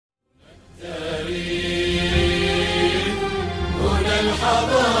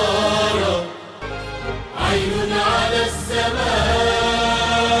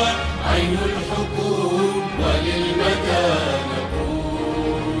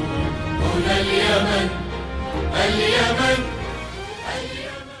اليمن اليمن.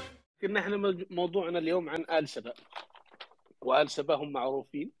 كنا احنا موضوعنا اليوم عن آل سبأ، وآل سبأ هم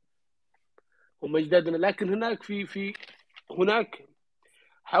معروفين، هم أجدادنا، لكن هناك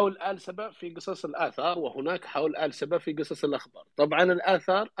حول آل سبأ في قصص الآثار، وهناك حول آل سبأ في قصص الأخبار. طبعا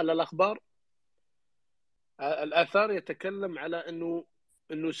الآثار يتكلم على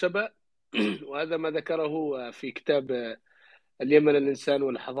أنه سبأ وهذا ما ذكره في كتاب اليمن الإنسان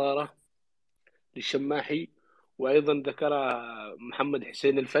والحضارة للشماحي، وأيضا ذكر محمد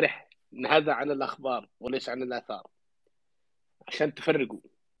حسين الفرح أن هذا عن الأخبار وليس عن الآثار، عشان تفرقوا،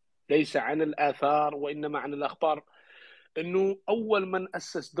 ليس عن الآثار وإنما عن الأخبار. أنه أول من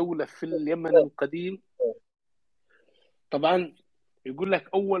أسس دولة في اليمن القديم، طبعا يقول لك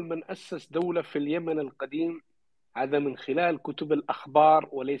أول من أسس دولة في اليمن القديم هذا من خلال كتب الأخبار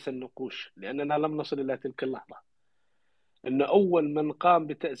وليس النقوش، لأننا لم نصل إلى تلك اللحظة. أن أول من قام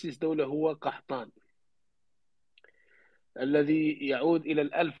بتأسيس دولة هو قحطان، الذي يعود إلى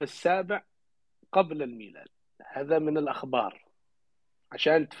الألف السابع قبل الميلاد. هذا من الأخبار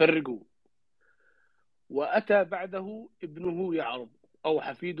عشان تفرقوا. وأتى بعده ابنه يعرب أو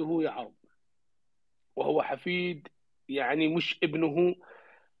حفيده يعرب، وهو حفيد يعني مش ابنه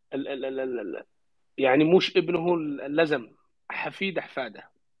يعني مش ابنه اللزم، حفيد أحفاده.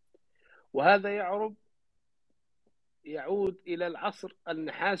 وهذا يعرب يعود إلى العصر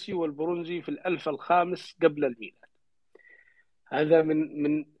النحاسي والبرونزي في الألف الخامس قبل الميلاد. هذا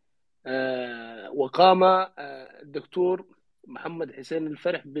من وقام الدكتور محمد حسين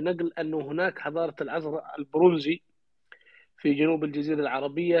الفرح بنقل أنه هناك حضارة العصر البرونزي في جنوب الجزيرة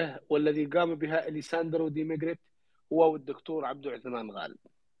العربية، والذي قام بها إليساندرو دي ميغريت هو والدكتور عبد عثمان غالب.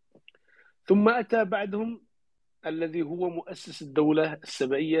 ثم أتى بعدهم الذي هو مؤسس الدولة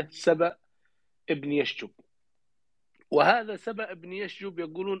السبئية سبأ ابن يشجب. وهذا سبأ ابن يشجب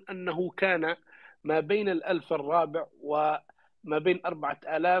يقولون أنه كان ما بين الألف الرابع وما بين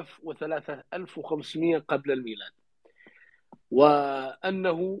 4000 و 3500 قبل الميلاد،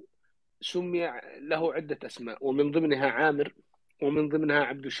 وأنه سمي له عدة أسماء، ومن ضمنها عامر، ومن ضمنها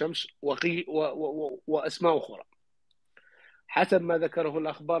عبد الشمس، وأسماء أخرى. حسب ما ذكره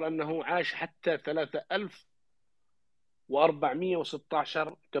الأخبار أنه عاش حتى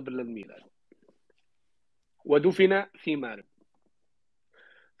 3416 قبل الميلاد، ودفن في مارب.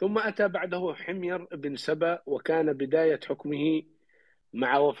 ثم أتى بعده حمير بن سبأ، وكان بداية حكمه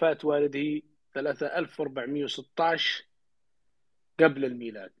مع وفاة والده 3416 قبل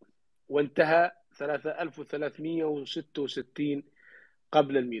الميلاد، وانتهى 3366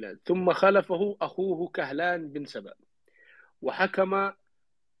 قبل الميلاد. ثم خلفه أخوه كهلان بن سبأ، وحكم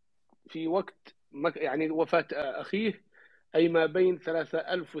في وقت يعني وفاة أخيه، أي ما بين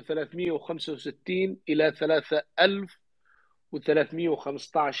 3365 إلى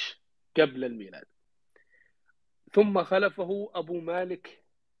 3315 قبل الميلاد. ثم خلفه أبو مالك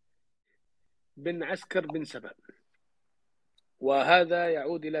بن عسكر بن سبأ، وهذا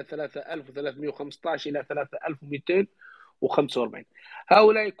يعود إلى 3315 إلى 3245.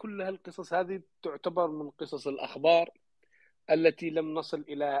 هؤلاء كل هالقصص هذه تعتبر من قصص الأخبار التي لم نصل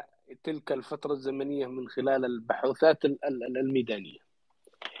إلى تلك الفترة الزمنية من خلال البحوثات الميدانية.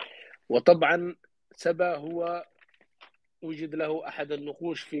 وطبعا سبأ هو وجد له أحد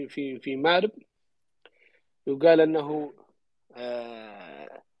النقوش في مارب، يقال أنه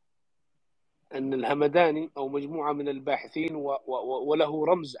أن الهمداني أو مجموعة من الباحثين وله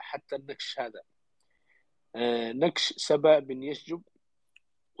رمز حتى النكش هذا، نكش سبأ بن يشجب،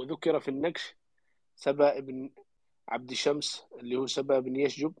 وذكر في النكش سبأ بن عبد شمس اللي هو سبأ بن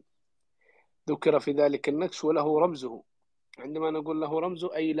يشجب، ذكر في ذلك النكش وله رمزه. عندما نقول له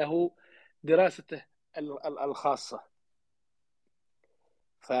رمزه أي له دراسته الخاصة.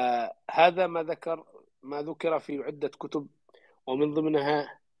 فهذا ما ذكر في عدة كتب، ومن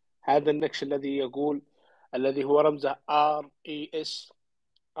ضمنها هذا النكش الذي هو رمزه RES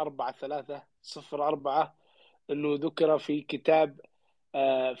 4304، أنه ذكر في كتاب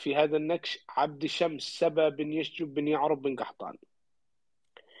في هذا النكش عبد شمس سبأ بن يشجب بن يعرب بن قحطان.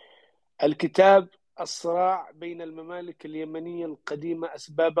 الكتاب الصراع بين الممالك اليمنية القديمة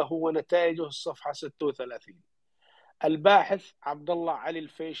أسبابه ونتائجه، الصفحة 36. الباحث عبد الله علي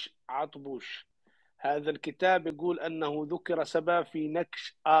الفيش عطبوش. هذا الكتاب يقول أنه ذكر سبأ في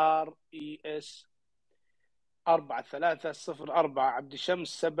نكش RES 4304 عبد شمس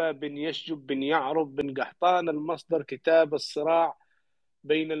سبأ بن يشجب بن يعرب بن قحطان. المصدر كتاب الصراع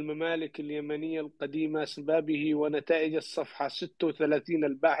بين الممالك اليمنية القديمة أسبابه ونتائج، الصفحة 36.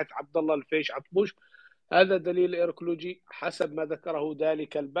 الباحث عبد الله الفيش عطبوش. هذا دليل أركولوجي حسب ما ذكره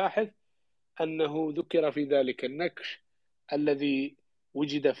ذلك الباحث، أنه ذكر في ذلك النكش الذي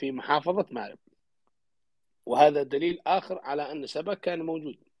وجد في محافظة مأرب، وهذا دليل آخر على أن سبأ كان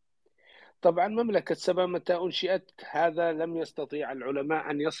موجود. طبعا مملكة سبأ متى أنشئت هذا لم يستطيع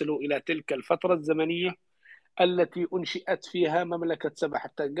العلماء أن يصلوا إلى تلك الفترة الزمنية التي أنشئت فيها مملكة سبأ،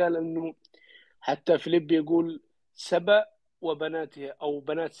 حتى قال أنه حتى فيليب يقول سبأ وبناتها أو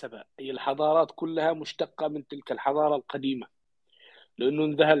بنات سبأ، أي الحضارات كلها مشتقة من تلك الحضارة القديمة، لأنه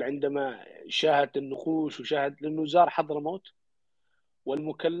انذهل عندما شاهد النقوش وشاهد، لأنه زار حضرموت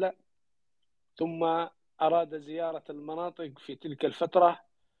والمكلا، ثم أراد زيارة المناطق في تلك الفترة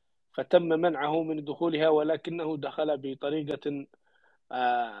فتم منعه من دخولها، ولكنه دخل بطريقة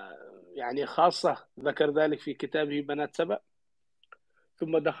يعني خاصة، ذكر ذلك في كتابه بنات سبأ،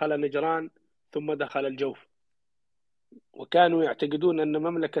 ثم دخل نجران، ثم دخل الجوف. وكانوا يعتقدون أن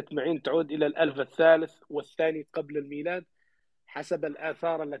مملكة معين تعود إلى الألف الثالث والثاني قبل الميلاد حسب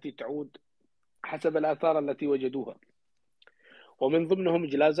الآثار التي وجدوها، ومن ضمنهم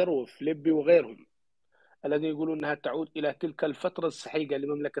جلازر وفليبي وغيرهم الذين يقولون أنها تعود إلى تلك الفترة السحيقة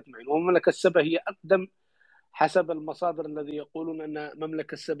لمملكة معين. ومملكة سبأ هي أقدم حسب المصادر الذي يقولون أن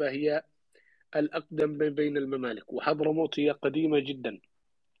مملكة سبأ هي الأقدم بين الممالك، وحضرموت هي قديمة جدا.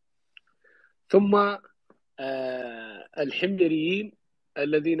 ثم الحميريين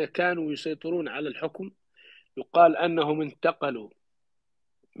الذين كانوا يسيطرون على الحكم، يقال أنهم انتقلوا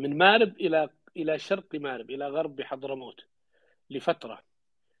من مأرب إلى شرق مأرب، إلى غرب حضرموت لفترة،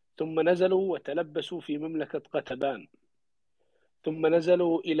 ثم نزلوا وتلبسوا في مملكة قتبان، ثم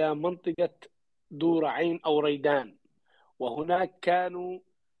نزلوا إلى منطقة ذو رعين أو ريدان، وهناك كانوا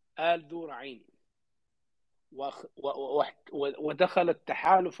آل ذو رعين، ودخل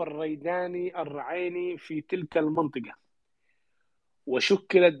التحالف الريداني الرعيني في تلك المنطقة،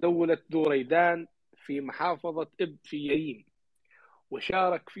 وشكلت دولة ذو ريدان في محافظة إب في يرين،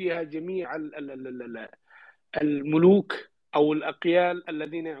 وشارك فيها جميع الملوك أو الأقيال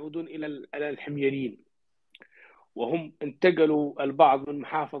الذين يعودون إلى الحميريين، وهم انتقلوا البعض من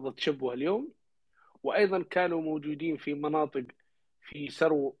محافظة شبوة اليوم، وأيضا كانوا موجودين في مناطق في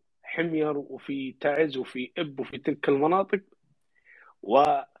سرو حمير وفي تعز وفي إب وفي تلك المناطق،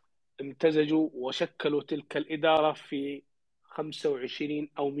 وامتزجوا وشكلوا تلك الإدارة في 25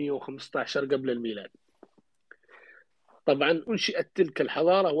 أو 115 قبل الميلاد. طبعا أنشئت تلك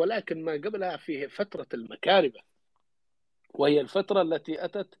الحضارة، ولكن ما قبلها فيه فترة المكاربة، وهي الفترة التي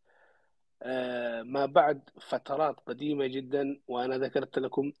أتت ما بعد فترات قديمة جدا. وأنا ذكرت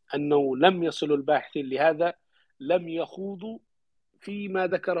لكم أنه لم يصل الباحثين لهذا، لم يخوضوا فيما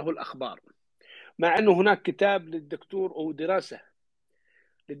ذكره الأخبار، مع أنه هناك كتاب للدكتور أو دراسة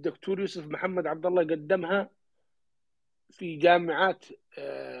للدكتور يوسف محمد عبد الله قدمها في جامعات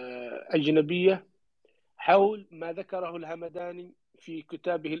أجنبية حول ما ذكره الهمداني في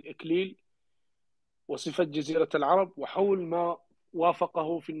كتابه الإكليل وصفة جزيرة العرب، وحول ما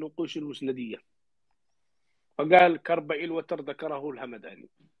وافقه في النقوش المسندية. فقال كربئيل وتر ذكره الهمداني،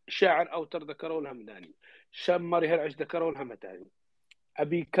 شاعر أوتر ذكره الهمداني، شمر هرعش ذكره الهمداني،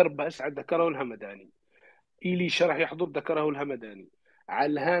 أبي كرب أسعد ذكره الهمداني، إيلي شرح يحضر ذكره الهمداني،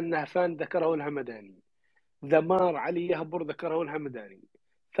 علهان نهفان ذكره الهمداني، ذمار علي يهبر ذكره الهمداني،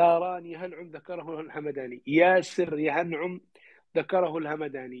 ثاران يهنعم ذكره الهمداني، ياسر يهنعم ذكره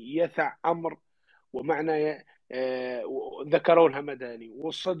الهمداني، يثع أمر ومعنى ذكره الهمداني،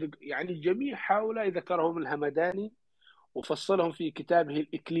 والصدق، يعني جميع هؤلاء ذكرهم الهمداني وفصلهم في كتابه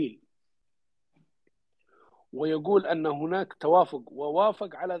الإكليل. ويقول أن هناك توافق،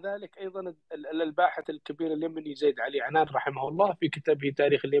 ووافق على ذلك أيضا الباحث الكبير اليمني زيد علي عنان رحمه الله في كتابه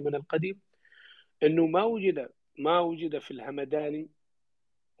تاريخ اليمن القديم، أنه ما وجد في الهمداني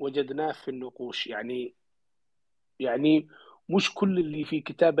وجدناه في النقوش. يعني مش كل اللي في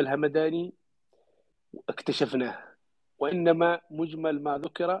كتاب الهمداني اكتشفناه، وإنما مجمل ما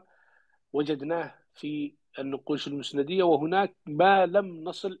ذكر وجدناه في النقوش المسندية، وهناك ما لم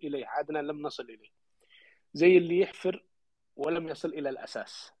نصل إليه، عادنا لم نصل إليه، زي اللي يحفر ولم يصل إلى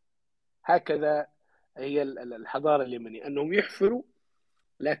الأساس. هكذا هي الحضارة اليمنية، أنهم يحفروا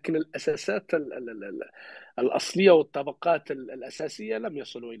لكن الأساسات الأصلية والطبقات الأساسية لم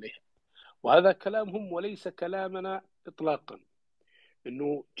يصلوا إليها. وهذا كلامهم وليس كلامنا إطلاقا،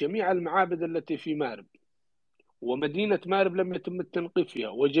 أنه جميع المعابد التي في مأرب ومدينة مأرب لم يتم التنقيب فيها،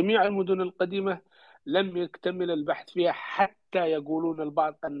 وجميع المدن القديمة لم يكتمل البحث فيها، حتى يقولون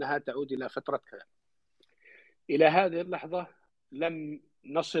البعض أنها تعود إلى فترة كذا. إلى هذه اللحظة لم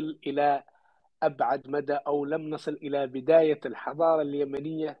نصل إلى أبعد مدى، أو لم نصل إلى بداية الحضارة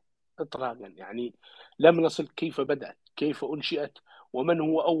اليمنية إطلاقا، يعني لم نصل كيف بدأت، كيف أنشئت، ومن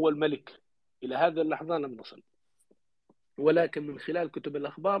هو أول ملك. إلى هذه اللحظة لم نصل. ولكن من خلال كتب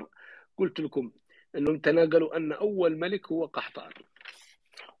الأخبار قلت لكم أنهم تناقلوا أن أول ملك هو قحطان،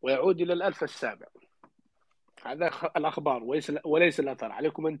 ويعود إلى الألف السابع. هذا الأخبار وليس الأثر.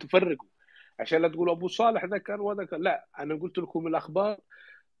 عليكم أن تفرقوا عشان لا تقولوا أبو صالح ذكر وذكر. لا، أنا قلت لكم الأخبار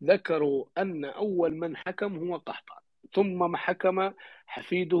ذكروا أن أول من حكم هو قحطان، ثم حكم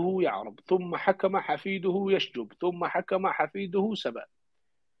حفيده يعرب، ثم حكم حفيده يشجب، ثم حكم حفيده سبأ،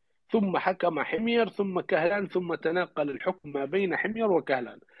 ثم حكم حمير، ثم كهلان، ثم تناقل الحكم ما بين حمير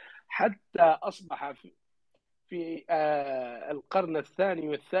وكهلان حتى أصبح في القرن الثاني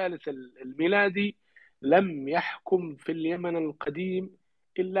والثالث الميلادي لم يحكم في اليمن القديم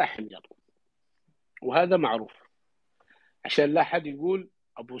إلا حمير. وهذا معروف عشان لا حد يقول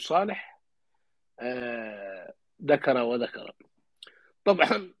أبو صالح ذكر وذكر.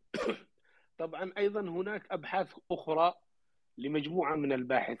 طبعا طبعا أيضا هناك أبحاث أخرى لمجموعة من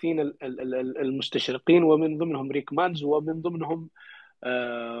الباحثين المستشرقين، ومن ضمنهم ريكمانز، ومن ضمنهم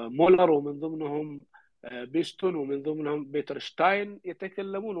مولر، ومن ضمنهم بيستون، ومن ضمنهم بيترشتاين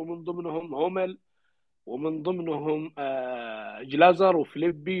يتكلمون، ومن ضمنهم هومل، ومن ضمنهم جلازر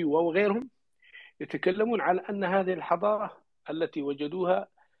وفليبي وغيرهم يتكلمون على أن هذه الحضارة التي وجدوها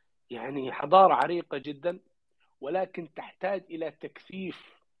يعني حضارة عريقة جدا، ولكن تحتاج إلى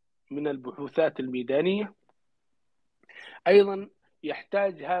تكثيف من البحوثات الميدانية. أيضا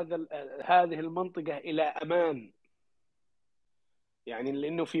يحتاج هذه المنطقة إلى أمان، يعني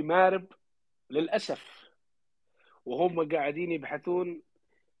لأنه في مارب للأسف وهم قاعدين يبحثون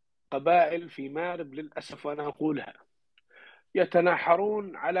قبائل في مارب للأسف، وأنا أقولها،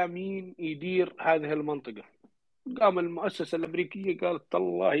 يتناحرون على مين يدير هذه المنطقة. قام المؤسسة الأمريكية قالت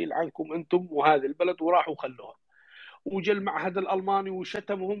الله يلعنكم أنتم وهذه البلد، وراحوا خلوها. وجا المعهد الألماني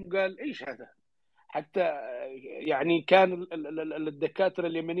وشتمهم، قال إيش هذا؟ حتى يعني كان الدكاترة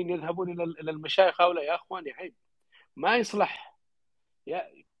اليمنيين يذهبون إلى المشايخ هؤلاء، يا أخواني عيب، ما يصلح.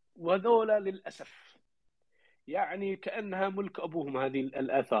 وذولا للأسف يعني كأنها ملك أبوهم هذه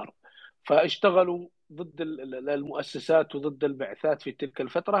الآثار، فاشتغلوا ضد المؤسسات وضد البعثات في تلك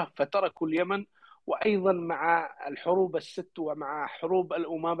الفترة، فتركوا اليمن. وأيضا مع الحروب الست ومع حروب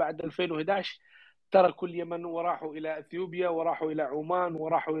وما بعد 2011 تركوا اليمن وراحوا إلى أثيوبيا، وراحوا إلى عمان،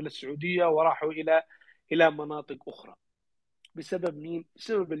 وراحوا إلى السعودية، وراحوا إلى مناطق أخرى. بسبب مين؟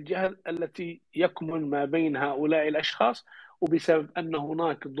 بسبب الجهل التي يكمن ما بين هؤلاء الأشخاص، وبسبب أن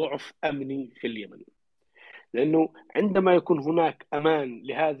هناك ضعف أمني في اليمن. لأنه عندما يكون هناك أمان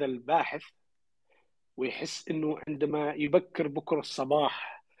لهذا الباحث ويحس أنه عندما يبكر بكرة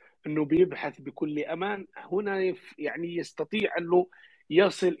الصباح أنه بيبحث بكل أمان، هنا يعني يستطيع أنه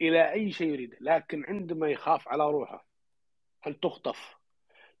يصل إلى أي شيء يريده. لكن عندما يخاف على روحه أن تخطف،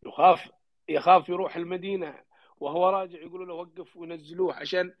 يخاف يروح المدينة وهو راجع يقولوا له وقف وينزلوه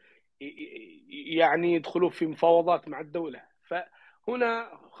عشان يعني يدخلوا في مفاوضات مع الدولة.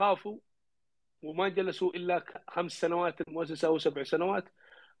 فهنا خافوا وما جلسوا إلا 5 سنوات المؤسسة أو 7 سنوات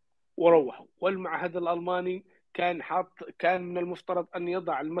وروحوا. والمعهد الألماني كان من المفترض أن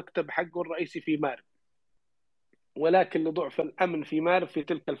يضع المكتب حقه الرئيسي في مارب، ولكن لضعف الأمن في مارب في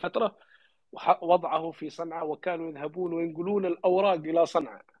تلك الفترة وضعه في صنعاء، وكانوا يذهبون وينقلون الأوراق إلى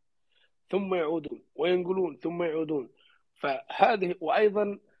صنعاء ثم يعودون، وينقلون ثم يعودون. فهذه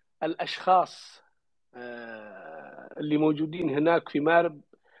وأيضا الأشخاص اللي موجودين هناك في مارب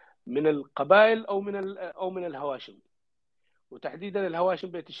من القبائل أو من الهواشم، وتحديدا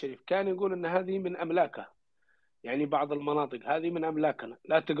الهواشم بيت الشريف، كان يقول أن هذه من أملاكه، يعني بعض المناطق هذه من أملاكنا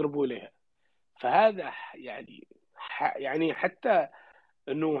لا تقربوا إليها. فهذا يعني حتى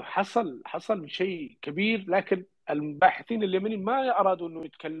أنه حصل شيء كبير، لكن الباحثين اليمنيين ما أرادوا أنه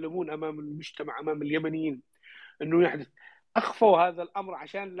يتكلمون أمام المجتمع، أمام اليمنيين أنه يحدث. أخفوا هذا الأمر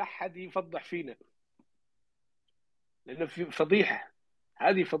عشان لا أحد يفضح فينا، لأنه في فضيحة،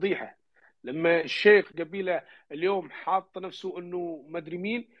 هذه فضيحة. لما الشيخ قبيلة اليوم حاط نفسه أنه مدري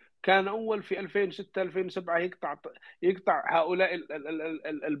مين، كان أول في 2006 2007 يقطع هؤلاء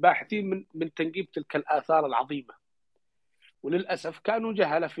الباحثين من تنقيب تلك الآثار العظيمة. وللأسف كانوا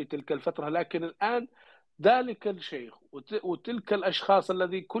جهلة في تلك الفترة، لكن الآن ذلك الشيخ وتلك الأشخاص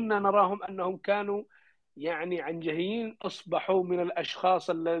الذي كنا نراهم أنهم كانوا يعني عنجهيين أصبحوا من الأشخاص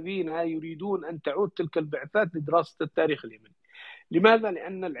الذين يريدون أن تعود تلك البعثات لدراسة التاريخ اليمني. لماذا؟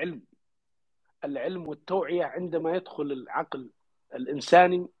 لأن العلم والتوعية عندما يدخل العقل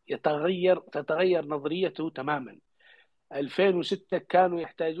الإنساني تتغير نظريته تماما. 2006 كانوا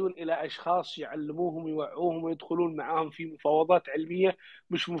يحتاجون إلى أشخاص يعلموهم ويوعوهم ويدخلون معهم في مفاوضات علمية،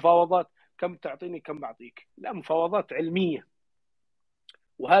 مش مفاوضات كم تعطيني كم بعطيك، لا، مفاوضات علمية.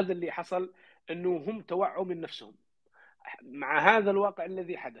 وهذا اللي حصل، أنه هم توعوا من نفسهم مع هذا الواقع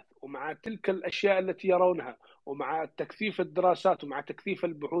الذي حدث، ومع تلك الأشياء التي يرونها، ومع تكثيف الدراسات، ومع تكثيف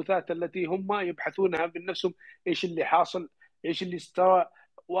البحوثات التي هم يبحثونها من نفسهم، إيش اللي حاصل، إيش اللي استوى،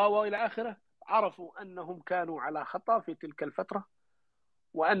 وإلى آخره، عرفوا أنهم كانوا على خطأ في تلك الفترة،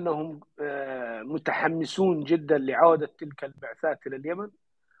 وأنهم متحمسون جدا لعودة تلك البعثات إلى اليمن.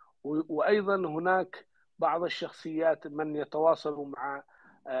 وأيضا هناك بعض الشخصيات من يتواصلوا مع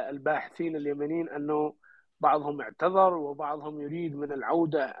الباحثين اليمنيين أنه بعضهم اعتذر، وبعضهم يريد من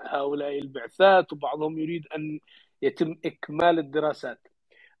العودة هؤلاء البعثات، وبعضهم يريد أن يتم إكمال الدراسات.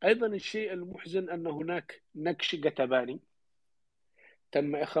 أيضا الشيء المحزن أن هناك نكش قتباني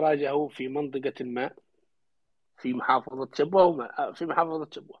تم إخراجه في منطقة ما في محافظة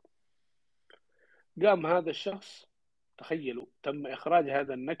شبوة، قام هذا الشخص، تخيلوا، تم إخراج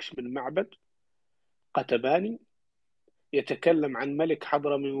هذا النكش من معبد قتباني يتكلم عن ملك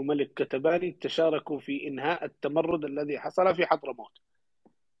حضرمي وملك قتباني تشاركوا في إنهاء التمرد الذي حصل في حضرموت.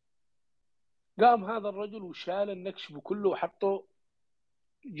 قام هذا الرجل وشال النكش بكله وحطه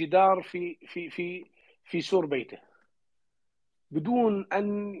جدار في سور بيته،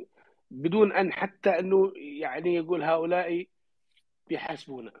 بدون أن حتى أنه يعني يقول هؤلاء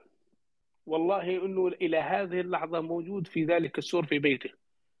بيحاسبونا. والله أنه إلى هذه اللحظة موجود في ذلك السور في بيته،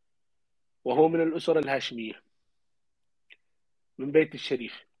 وهو من الأسرة الهاشمية من بيت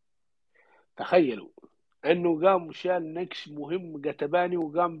الشريف. تخيلوا أنه قام وشال نكش مهم قتباني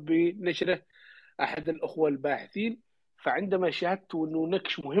وقام بنشره أحد الأخوة الباحثين. فعندما شاهدت أنه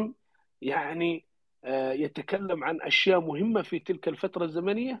نكش مهم يعني يتكلم عن أشياء مهمة في تلك الفترة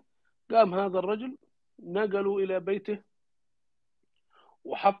الزمنية، قام هذا الرجل نقلوا إلى بيته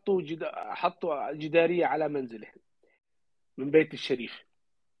حطوا جدارية على منزله من بيت الشريف.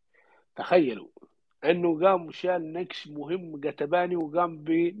 تخيلوا أنه قام وشال نكش مهم قتباني وقام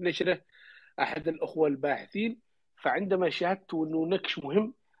بنشره أحد الأخوة الباحثين. فعندما شاهدت أنه نكش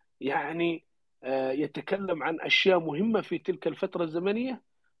مهم يعني يتكلم عن أشياء مهمة في تلك الفترة الزمنية،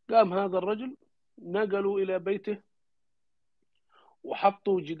 قام هذا الرجل نقلوا إلى بيته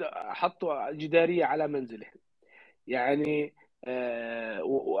حطوا جدارية على منزله، يعني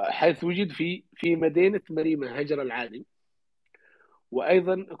حيث وجد في مدينة مريمة هجر العالم.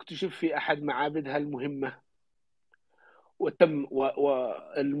 وأيضا اكتشف في أحد معابدها المهمة،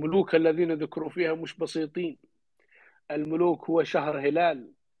 والملوك الذين ذكروا فيها مش بسيطين. الملوك هو شهر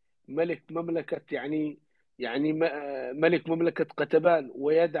هلال ملك مملكة يعني ملك مملكة قتبان،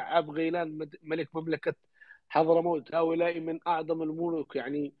 ويدع أب غيلان ملك مملكة حضرموت. هؤلاء من أعظم الملوك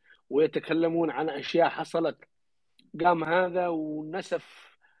يعني، ويتكلمون عن أشياء حصلت. قام هذا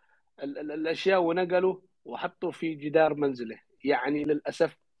ونسف الأشياء ونقله وحطه في جدار منزله. يعني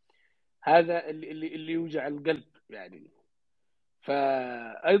للأسف هذا اللي يوجع القلب يعني.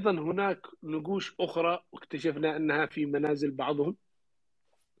 فأيضا هناك نقوش أخرى اكتشفنا أنها في منازل بعضهم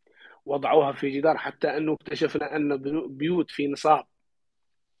وضعوها في جدار، حتى أنه اكتشفنا أن بيوت في نصاب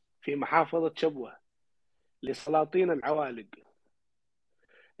في محافظة شبوة لسلاطين العوالق،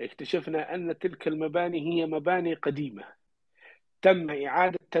 اكتشفنا أن تلك المباني هي مباني قديمة تم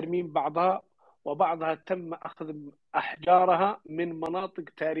إعادة ترميم بعضها، وبعضها تم أخذ أحجارها من مناطق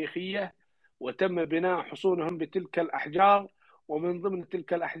تاريخية وتم بناء حصونهم بتلك الأحجار. ومن ضمن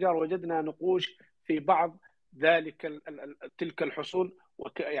تلك الأحجار وجدنا نقوش في بعض تلك الحصون،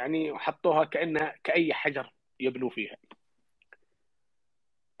 يعني حطوها كأنها كأي حجر يبنوا فيها.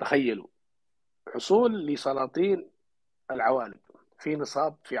 تخيلوا، حصول لسلاطين العوالق في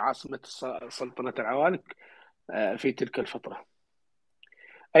نصاب في عاصمة سلطنة العوالق في تلك الفترة.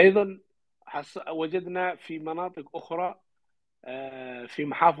 أيضا وجدنا في مناطق أخرى في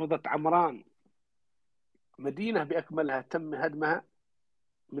محافظة عمران مدينة بأكملها تم هدمها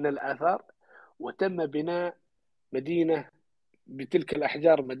من الآثار، وتم بناء مدينة بتلك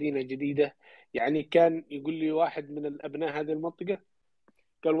الأحجار، مدينة جديدة. يعني كان يقول لي واحد من الأبناء هذه المنطقة،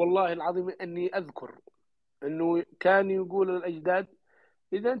 قال والله العظيم أني أذكر أنه كان يقول الأجداد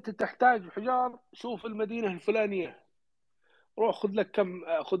إذا أنت تحتاج حجار شوف المدينة الفلانية، روح خذ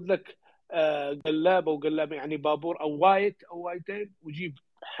لك قلاب أو قلاب يعني بابور أو وايت أو وايتين وجيب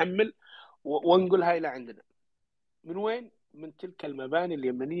حمل وانقلها إلى عندنا. من وين؟ من تلك المباني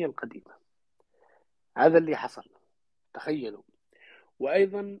اليمنية القديمة. هذا اللي حصل، تخيلوا.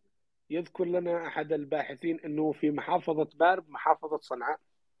 وأيضا يذكر لنا أحد الباحثين أنه في محافظة بارب محافظة صنعاء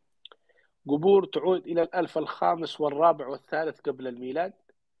قبور تعود إلى الألف الخامس والرابع والثالث قبل الميلاد،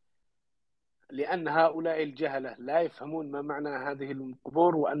 لأن هؤلاء الجهلة لا يفهمون ما معنى هذه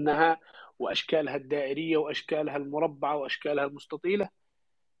القبور وأشكالها الدائرية وأشكالها المربعة وأشكالها المستطيلة.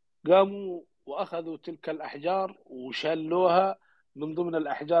 قاموا وأخذوا تلك الأحجار وشلوها من ضمن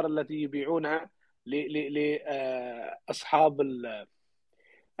الأحجار التي يبيعونها لأصحاب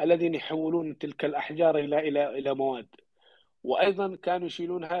الذين يحولون تلك الأحجار إلى مواد. وأيضا كانوا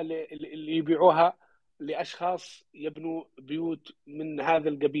يشيلونها اللي يبيعوها لأشخاص يبنوا بيوت من هذا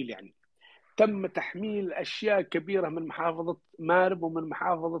القبيل. يعني تم تحميل أشياء كبيرة من محافظة مارب ومن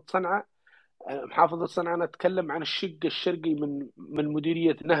محافظة صنعاء. محافظة صنعاء نتكلم عن الشق الشرقي من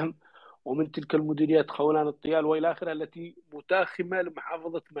مديرية نهم، ومن تلك المديريات خولان الطيال وإلى آخره التي متاخمة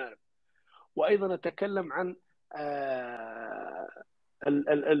لمحافظة مارب. وأيضا نتكلم عن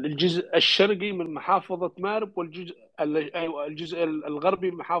الجزء الشرقي من محافظة مارب، والجزء الجزء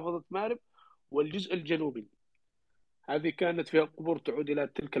الغربي من محافظة مارب، والجزء الجنوبي. هذه كانت فيها قبور تعود إلى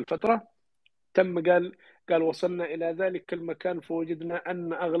تلك الفترة. قال وصلنا إلى ذلك المكان فوجدنا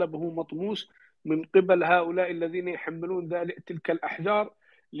أن أغلبه مطموس من قبل هؤلاء الذين يحملون تلك الأحجار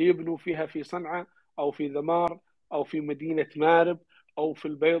ليبنوا فيها في صنعاء أو في ذمار أو في مدينة مارب أو في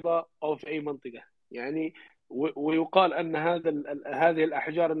البيضاء أو في أي منطقة. يعني ويقال أن هذه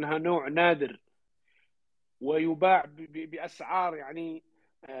الأحجار أنها نوع نادر، ويباع بأسعار يعني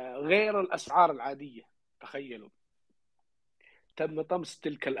غير الأسعار العادية. تخيلوا. تم طمس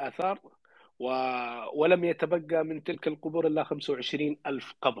تلك الآثار ولم يتبقى من تلك القبور إلا 25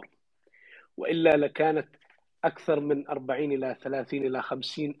 ألف قبر، وإلا لكانت أكثر من 40 إلى 30 إلى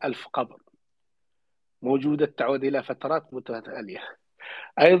 50 ألف قبر موجودة تعود إلى فترات متتالية.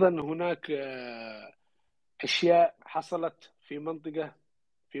 أيضا هناك أشياء حصلت في منطقة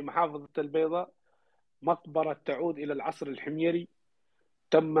في محافظة البيضاء، مقبرة تعود إلى العصر الحميري،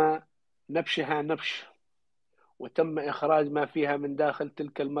 تم نبشها نبش، وتم إخراج ما فيها من داخل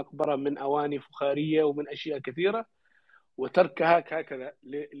تلك المقبرة من أواني فخارية ومن أشياء كثيرة، وتركها هكذا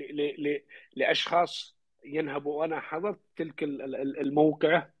لأشخاص ينهبوا. وأنا حضرت تلك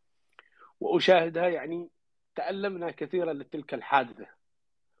الموقعة وأشاهدها، يعني تألمنا كثيرا لتلك الحادثة.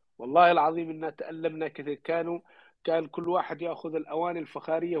 والله العظيم إننا تألمنا كثير. كان كل واحد يأخذ الأواني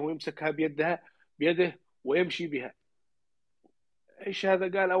الفخارية ويمسكها بيده ويمشي بها. ايش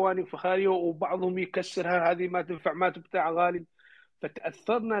هذا؟ قال اواني فخاريه، وبعضهم يكسرها، هذه ما تنفع، ما تبتاع، غالي.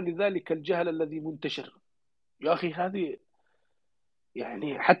 فتاثرنا لذلك الجهل الذي منتشر. يا اخي هذه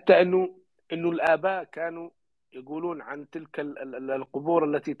يعني حتى انه الاباء كانوا يقولون عن تلك القبور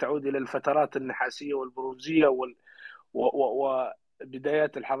التي تعود الى الفترات النحاسيه والبرونزيه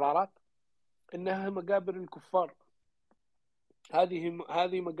وبدايات الحضارات انها مقابر الكفار.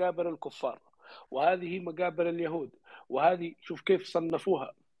 هذه مقابر الكفار، وهذه مقابر اليهود. وهذه شوف كيف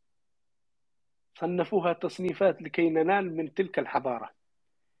صنفوها تصنيفات لكي ننال من تلك الحضارة.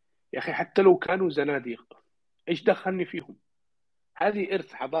 يا أخي حتى لو كانوا زناديق، إيش دخلني فيهم؟ هذه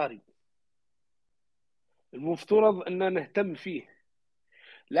إرث حضاري المفترض أن نهتم فيه.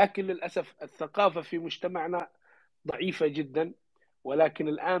 لكن للأسف الثقافة في مجتمعنا ضعيفة جدا. ولكن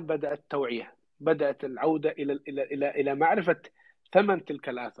الآن بدأت التوعية، بدأت العودة إلى معرفة ثمن تلك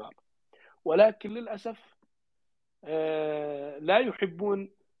الآثار. ولكن للأسف لا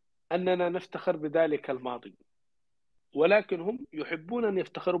يحبون أننا نفتخر بذلك الماضي، ولكن هم يحبون أن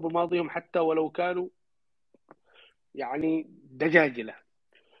يفتخروا بماضيهم حتى ولو كانوا يعني دجاجلة.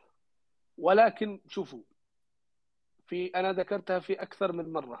 ولكن شوفوا، أنا ذكرتها في أكثر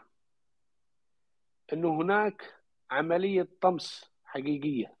من مرة أنه هناك عملية طمس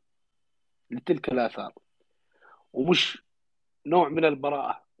حقيقية لتلك الآثار، ومش نوع من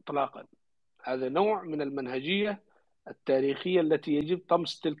البراءة إطلاقا. هذا نوع من المنهجية التاريخية التي يجب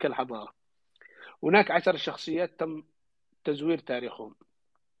طمس تلك الحضارة. هناك 10 شخصيات تم تزوير تاريخهم،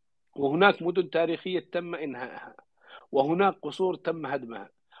 وهناك مدن تاريخية تم إنهائها، وهناك قصور تم هدمها،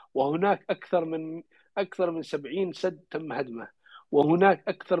 وهناك أكثر من 70 سد تم هدمه، وهناك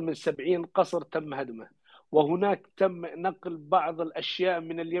أكثر من 70 قصر تم هدمه، وهناك تم نقل بعض الأشياء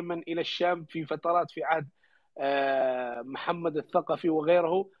من اليمن إلى الشام في فترات في عهد محمد الثقفي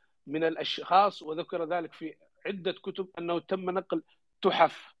وغيره من الأشخاص. وذكر ذلك في عدة كتب أنه تم نقل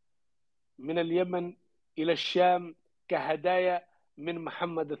تحف من اليمن إلى الشام كهدايا من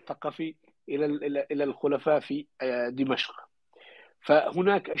محمد الثقفي إلى الخلفاء في دمشق.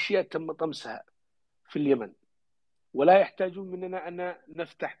 فهناك أشياء تم طمسها في اليمن، ولا يحتاجون مننا أن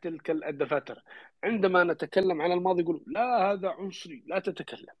نفتح تلك الدفاتر. عندما نتكلم عن الماضي يقول لا هذا عنصري، لا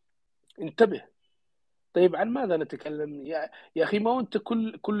تتكلم، انتبه. طيب عن ماذا نتكلم يا أخي؟ ما أنت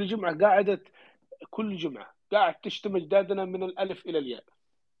كل جمعة كل جمعة قاعد تشتم أجدادنا من الألف إلى الياء،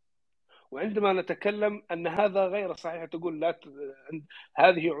 وعندما نتكلم أن هذا غير صحيح تقول لا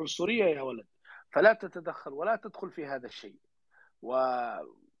هذه عنصرية يا ولد. فلا تتدخل ولا تدخل في هذا الشيء.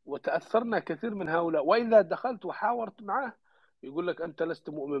 وتأثرنا كثير من هؤلاء، وإذا دخلت وحاورت معه يقول لك أنت لست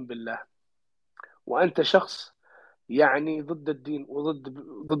مؤمن بالله، وأنت شخص يعني ضد الدين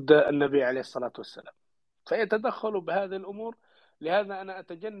ضد النبي عليه الصلاة والسلام. فيتدخلوا بهذه الأمور. لهذا أنا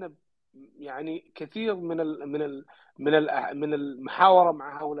أتجنب يعني كثير من المحاورة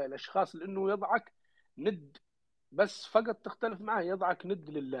مع هؤلاء الأشخاص، لأنه يضعك ند، بس فقط تختلف معه يضعك ند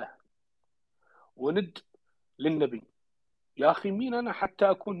لله وند للنبي. يا أخي مين أنا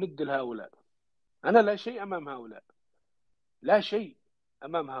حتى أكون ند لهؤلاء؟ أنا لا شيء أمام هؤلاء، لا شيء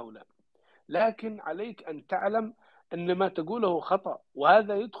أمام هؤلاء. لكن عليك أن تعلم أن ما تقوله خطأ،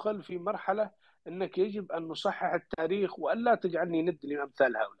 وهذا يدخل في مرحلة أنك يجب أن نصحح التاريخ وأن لا تجعلني ند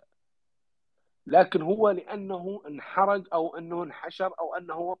لأمثال هؤلاء. لكن هو لأنه انحرج أو أنه انحشر أو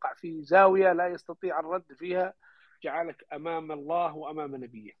أنه وقع في زاوية لا يستطيع الرد فيها، جعلك أمام الله وأمام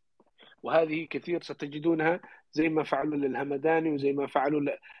نبيه. وهذه كثير ستجدونها، زي ما فعلوا للهمداني وزي ما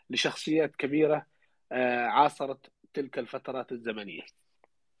فعلوا لشخصيات كبيرة عاصرت تلك الفترات الزمنية.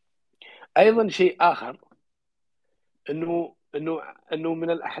 أيضا شيء آخر، أنه من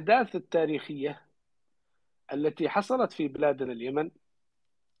الأحداث التاريخية التي حصلت في بلادنا اليمن،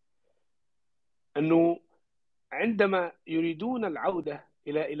 أنه عندما يريدون العودة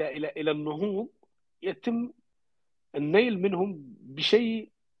إلى النهوض يتم النيل منهم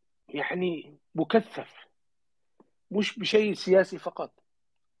بشيء يعني مكثف، مش بشيء سياسي فقط.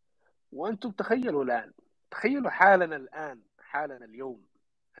 وأنتم تخيلوا الآن، تخيلوا حالنا الآن، حالنا اليوم.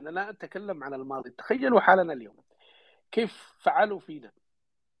 أنا لا أتكلم عن الماضي، تخيلوا حالنا اليوم كيف فعلوا فينا.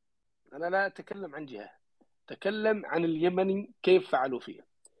 أنا لا أتكلم عن جهة، أتكلم عن اليمني كيف فعلوا فيه.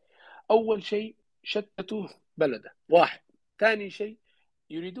 أول شيء شتتوا بلده، واحد. ثاني شيء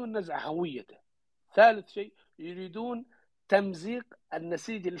يريدون نزع هويته. ثالث شيء يريدون تمزيق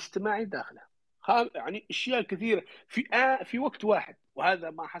النسيج الاجتماعي داخله. يعني اشياء كثيره في وقت واحد. وهذا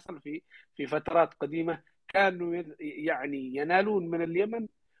ما حصل في فترات قديمه، كانوا يعني ينالون من اليمن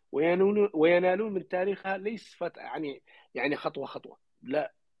وينالون من تاريخها، ليس يعني خطوه خطوه،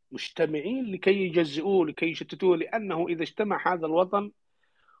 لا، مجتمعين لكي يجزئوه، لكي يشتتوه. لانه اذا اجتمع هذا الوطن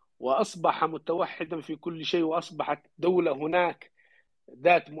واصبح متوحدا في كل شيء، واصبحت دوله هناك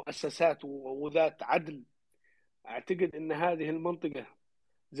ذات مؤسسات وذات عدل، أعتقد أن هذه المنطقة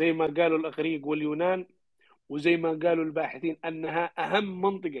زي ما قالوا الإغريق واليونان وزي ما قالوا الباحثين أنها أهم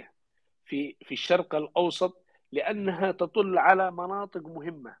منطقة في الشرق الأوسط، لأنها تطل على مناطق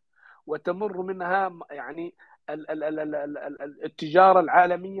مهمة وتمر منها يعني التجارة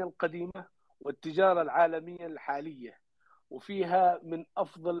العالمية القديمة والتجارة العالمية الحالية، وفيها من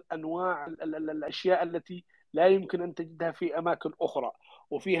أفضل أنواع الأشياء التي لا يمكن أن تجدها في أماكن أخرى،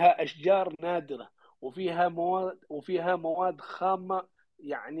 وفيها أشجار نادرة، وفيها مواد خامة.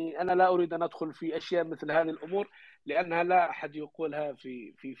 يعني أنا لا أريد أن أدخل في أشياء مثل هذه الأمور، لأنها لا أحد يقولها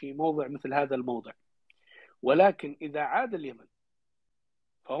في موضع مثل هذا الموضع. ولكن إذا عاد اليمن،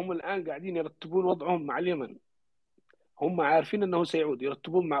 فهم الآن قاعدين يرتبون وضعهم مع اليمن. هم عارفين أنه سيعود،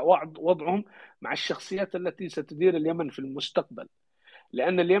 يرتبون مع وضعهم مع الشخصيات التي ستدير اليمن في المستقبل،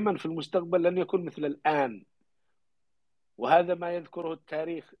 لأن اليمن في المستقبل لن يكون مثل الآن. وهذا ما يذكره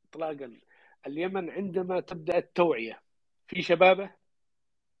التاريخ إطلاقا. اليمن عندما تبدأ التوعية في شبابه،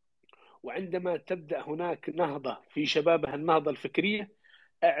 وعندما تبدأ هناك نهضة في شبابها، النهضة الفكرية،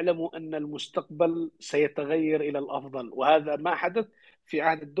 اعلموا أن المستقبل سيتغير إلى الأفضل. وهذا ما حدث في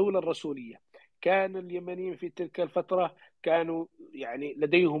عهد الدولة الرسولية. كان اليمنيين في تلك الفترة كانوا يعني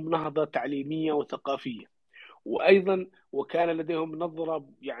لديهم نهضة تعليمية وثقافية، وأيضا وكان لديهم نظرة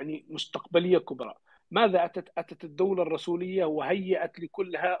يعني مستقبلية كبرى. ماذا أتت الدولة الرسولية وهيأت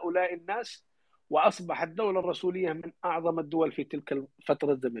لكل هؤلاء الناس، وأصبحت الدولة الرسولية من أعظم الدول في تلك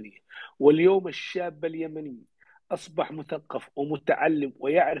الفترة الزمنية. واليوم الشاب اليمني أصبح مثقف ومتعلم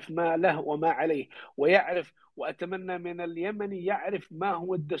ويعرف ما له وما عليه، وأتمنى من اليمني يعرف ما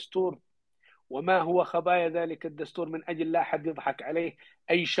هو الدستور وما هو خبايا ذلك الدستور، من أجل لا أحد يضحك عليه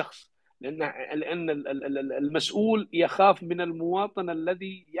أي شخص. لأن المسؤول يخاف من المواطن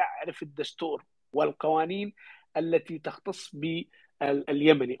الذي يعرف الدستور والقوانين التي تختص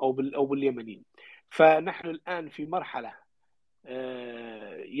باليمني أو باليمنيين. فنحن الآن في مرحلة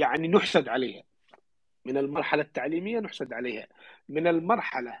يعني نحسد عليها، من المرحلة التعليمية نحسد عليها. من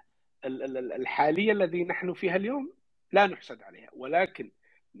المرحلة الحالية التي نحن فيها اليوم لا نحسد عليها، ولكن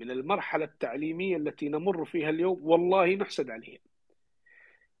من المرحلة التعليمية التي نمر فيها اليوم والله نحسد عليها.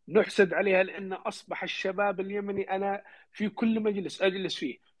 نحسد عليها لأن أصبح الشباب اليمني، أنا في كل مجلس أجلس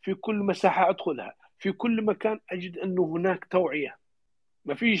فيه، في كل مساحة أدخلها، في كل مكان أجد أنه هناك توعية.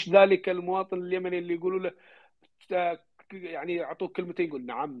 ما فيش ذلك المواطن اليمني اللي يقولوا له يعني يعطوك كلمتين يقول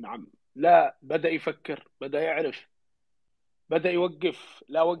نعم نعم. لا، بدأ يفكر، بدأ يعرف، بدأ يوقف.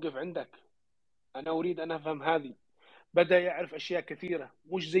 لا، وقف عندك، أنا أريد أن أفهم هذه. بدأ يعرف أشياء كثيرة،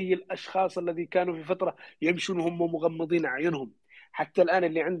 مش زي الأشخاص الذي كانوا في فترة يمشون هم مغمضين أعينهم. حتى الآن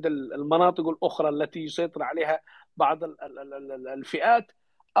اللي عند المناطق الأخرى التي يسيطر عليها بعض الفئات،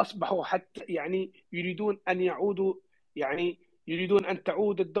 أصبحوا حتى يعني يريدون أن يعودوا يعني يريدون أن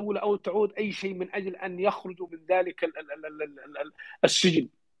تعود الدولة أو تعود أي شيء من أجل أن يخرجوا من ذلك السجن.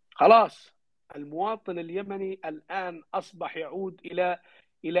 خلاص المواطن اليمني الآن أصبح يعود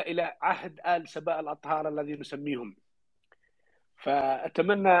إلى عهد آل سباء الأطهار الذي نسميهم.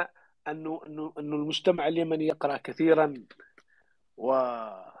 فأتمنى أنه المجتمع اليمني يقرأ كثيرا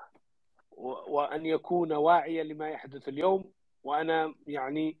وأن يكون واعيا لما يحدث اليوم. وأنا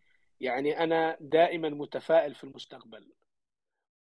يعني أنا دائما متفائل في المستقبل.